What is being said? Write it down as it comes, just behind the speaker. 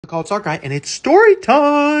Called Soccer Guy, and it's story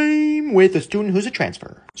time with a student who's a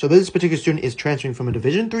transfer. So this particular student is transferring from a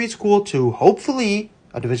Division III school to hopefully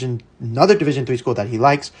another Division III school that he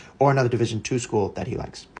likes, or another Division II school that he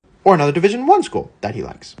likes, or another Division I school that he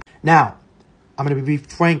likes. Now, I'm going to be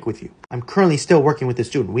frank with you. I'm currently still working with this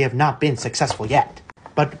student. We have not been successful yet,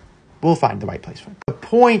 but we'll find the right place for him. The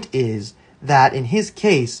point is that in his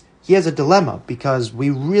case, he has a dilemma because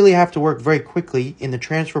we really have to work very quickly in the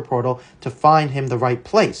transfer portal to find him the right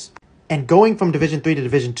place. And going from Division III to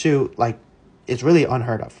Division II, is really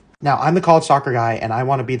unheard of. Now, I'm the college soccer guy, and I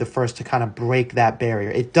want to be the first to kind of break that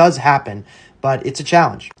barrier. It does happen, but it's a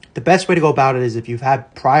challenge. The best way to go about it is if you've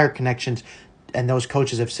had prior connections and those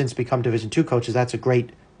coaches have since become Division II coaches, that's a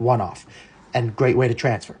great one-off and great way to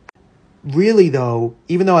transfer. Really, though,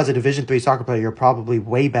 even though as a Division III soccer player, you're probably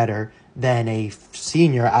way better than a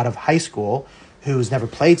senior out of high school who's never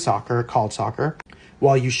played soccer, college soccer,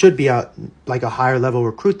 while you should be a higher level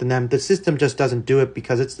recruit than them, the system just doesn't do it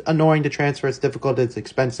because it's annoying to transfer, it's difficult, it's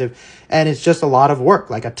expensive, and it's just a lot of work,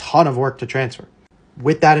 like a ton of work to transfer.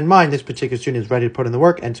 With that in mind, this particular student is ready to put in the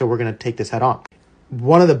work, and so we're going to take this head on.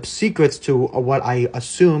 One of the secrets to what I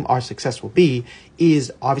assume our success will be is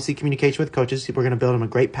obviously communication with coaches. We're going to build him a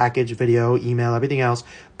great package, video, email, everything else.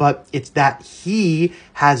 But it's that he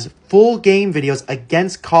has full game videos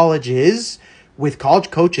against colleges with college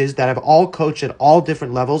coaches that have all coached at all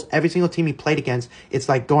different levels. Every single team he played against, it's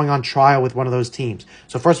like going on trial with one of those teams.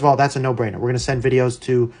 So first of all, that's a no-brainer. We're going to send videos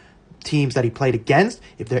to teams that he played against.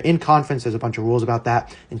 If they're in conference, there's a bunch of rules about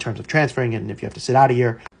that in terms of transferring and if you have to sit out a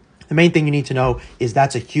year. The main thing you need to know is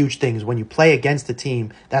that's a huge thing. Is when you play against a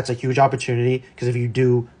team, that's a huge opportunity because if you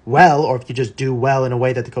do well or if you just do well in a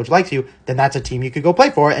way that the coach likes you, then that's a team you could go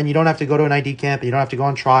play for and you don't have to go to an ID camp. You don't have to go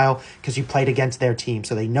on trial because you played against their team.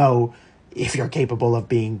 So they know if you're capable of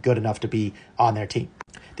being good enough to be on their team.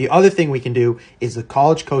 The other thing we can do is the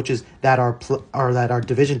college coaches that are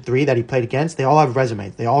Division III that he played against, they all have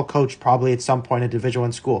resumes. They all coached probably at some point at Division I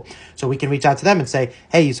school. So we can reach out to them and say,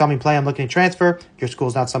 hey, you saw me play, I'm looking to transfer. Your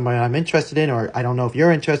school's not somebody I'm interested in, or I don't know if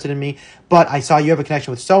you're interested in me, but I saw you have a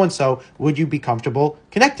connection with so-and-so. Would you be comfortable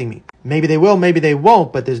connecting me? Maybe they will, maybe they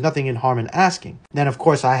won't, but there's nothing in harm in asking. Then, of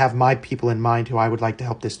course, I have my people in mind who I would like to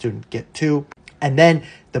help this student get to. And then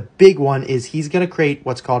the big one is he's going to create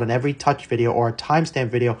what's called an every touch video or a timestamp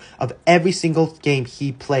video of every single game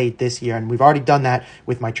he played this year. And we've already done that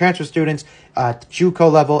with my transfer students at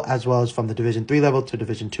JUCO level as well as from the Division III level to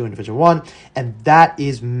Division II and Division I. And that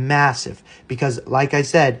is massive because, like I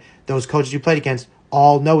said, those coaches you played against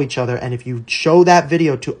all know each other, and if you show that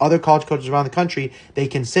video to other college coaches around the country, they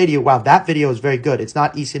can say to you, wow, that video is very good. It's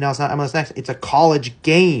not ECNL, it's not MLS Next, it's a college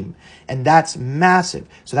game, and that's massive.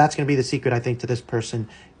 So that's going to be the secret, I think, to this person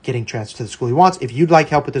getting transferred to the school he wants. If you'd like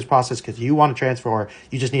help with this process because you want to transfer or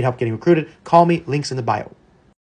you just need help getting recruited, call me, links in the bio.